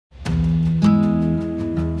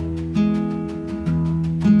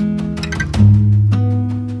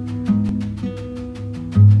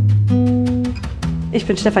Ich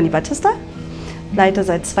bin Stefanie Battista, leite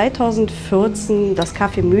seit 2014 das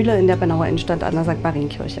Café Mühle in der Bernauer Innenstadt an der St.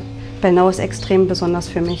 Marienkirche. Bernau ist extrem besonders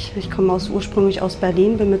für mich. Ich komme ursprünglich aus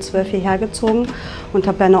Berlin, bin mit 12 hierher gezogen und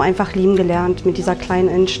habe Bernau einfach lieben gelernt mit dieser kleinen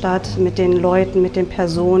Innenstadt, mit den Leuten, mit den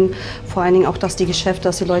Personen. Vor allen Dingen auch, dass die Geschäfte,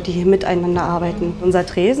 dass die Leute hier miteinander arbeiten. Unser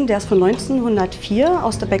Tresen, der ist von 1904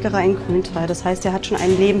 aus der Bäckerei in Mühlentor. Das heißt, der hat schon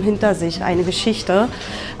ein Leben hinter sich, eine Geschichte.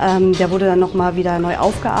 Der wurde dann nochmal wieder neu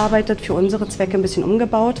aufgearbeitet, für unsere Zwecke ein bisschen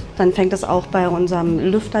umgebaut. Dann fängt es auch bei unserem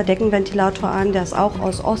Lüfter-Deckenventilator an. Der ist auch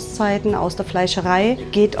aus Ostzeiten, aus der Fleischerei.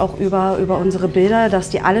 Geht auch über unsere Bilder, dass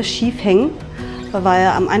die alle schief hängen. Weil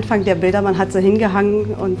am Anfang der Bilder, man hat sie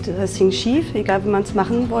hingehangen und es hing schief, egal wie man es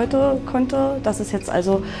machen konnte. Das ist jetzt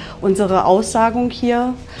also unsere Aussagung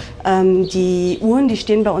hier. Die Uhren, die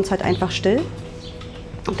stehen bei uns halt einfach still,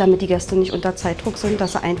 damit die Gäste nicht unter Zeitdruck sind,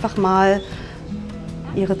 dass sie einfach mal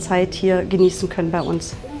ihre Zeit hier genießen können bei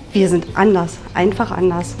uns. Wir sind anders, einfach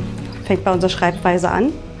anders. Fängt bei unserer Schreibweise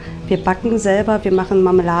an. Wir backen selber, wir machen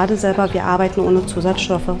Marmelade selber, wir arbeiten ohne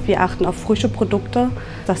Zusatzstoffe. Wir achten auf frische Produkte,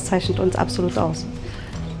 das zeichnet uns absolut aus.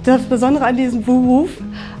 Das Besondere an diesem Beruf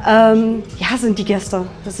sind die Gäste.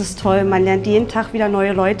 Das ist toll, man lernt jeden Tag wieder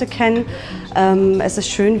neue Leute kennen. Es ist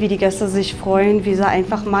schön, wie die Gäste sich freuen, wie sie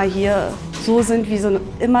einfach mal hier so sind, wie sie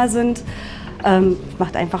immer sind.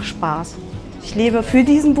 Macht einfach Spaß. Ich lebe für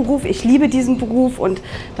diesen Beruf, ich liebe diesen Beruf und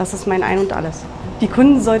das ist mein Ein und Alles. Die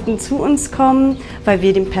Kunden sollten zu uns kommen, weil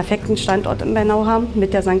wir den perfekten Standort in Bernau haben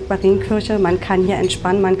mit der St. Marienkirche. Man kann hier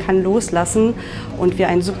entspannen, man kann loslassen und wir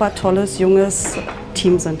ein super tolles, junges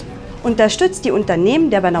Team sind. Unterstützt die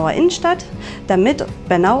Unternehmen der Bernauer Innenstadt, damit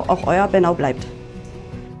Bernau auch euer Bernau bleibt.